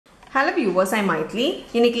Hello viewers, I am Maitli.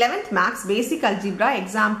 In 11th Max Basic Algebra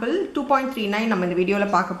example 2.39 நம்ம இந்த வீடியோல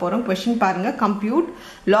பார்க்க போறோம். Question பாருங்க. Compute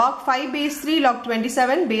log 5 base 3 log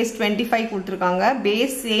 27 base 25 கொடுத்திருக்காங்க.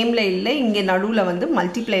 Base sameல இல்ல, இங்க நடுவுல வந்து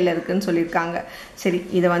மல்டிப்ளைல இருக்குன்னு சொல்லிருக்காங்க. சரி,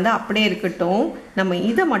 இது வந்து அப்படியே இருக்கட்டும். நம்ம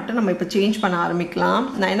இத மட்டும் நம்ம இப்ப சேஞ்ச் பண்ண ஆரம்பிக்கலாம்.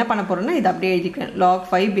 நான் என்ன பண்ண போறேன்னா இத அப்படியே எழுதிக்கிறேன். log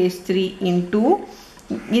 5 base 3 into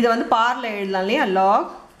இத வந்து பார்ல எழுதலாம் இல்லையா? log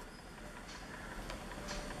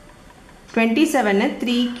 27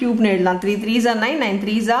 3 cube னு எழுதலாம். 3 3s are 9, 9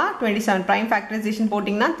 3s are 27. prime factorization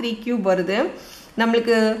போட்டிங்கன்னா 3 cube வருது.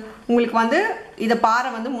 உங்களுக்கு வந்து இத பாரை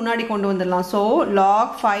வந்து முன்னாடி கொண்டு வந்துடலாம். so log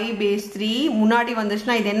 5 base 3 முன்னாடி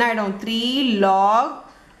வந்துச்சுன்னா இது என்ன ஆயிடும்? 3 log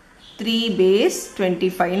 3 base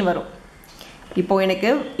 25 னு வரும். இப்போ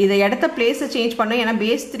எனக்கு இத இடத்த பிளேஸ் சேஞ்ச் பண்ணனும். ஏனா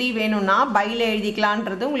base 3 வேணும்னா பைல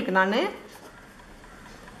எழுதிக்கலாம்ன்றது உங்களுக்கு நான்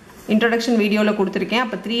introduction வீடியோல கொடுத்திருக்கேன்.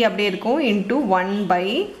 அப்ப 3 அப்படியே இருக்கும் into 1 by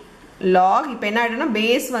log. இப்போ என்ன ஆயிடும்னா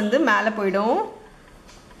பேஸ் வந்து மேலே போய்டும்,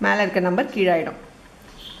 மேலே இருக்க நம்பர் கீழே ஆயிடும்.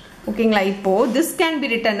 ஓகேங்களா? இப்போ this can be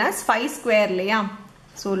written as 5 square இல்லையா?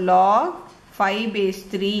 so log 5 base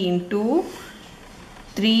 3 into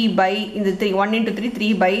 3 by இந்த 3 1 into 3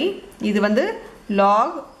 3 by இது வந்து log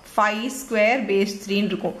 5 square base 3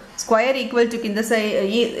 ன்னு இருக்கும். ஸ்கொயர் ஈக்குவல் டு இந்த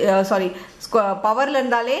சாரி பவர்ல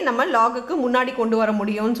இருந்தாலே நம்ம லாகுக்கு முன்னாடி கொண்டு வர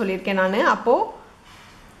முடியும்னு சொல்லியிருக்கேன் நான். அப்போ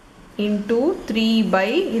into 3 by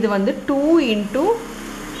இது வந்து 2 into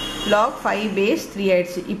log 5 base 3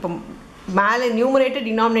 ஆயிடுச்சு. இப்போ மேலே நியூமரேட்டர்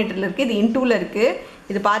டினாமினேட்டர்ல இருக்கு, இது இன்டூல இருக்கு.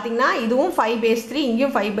 இது பார்த்தீங்கன்னா இதுவும் 5 base 3,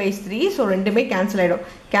 இங்கேயும் 5 base 3. ஸோ ரெண்டுமே கேன்சல் ஆகிடும்.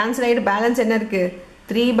 கேன்சல் ஆகிட்டு பேலன்ஸ் என்ன இருக்கு?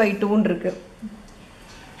 3 by 2 இருக்கு.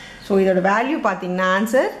 ஸோ இதோட வேல்யூ பார்த்தீங்கன்னா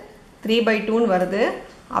ஆன்சர் 3 by 2 வருது.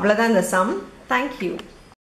 அவ்வளோதான் இந்த சம். தேங்க்யூ.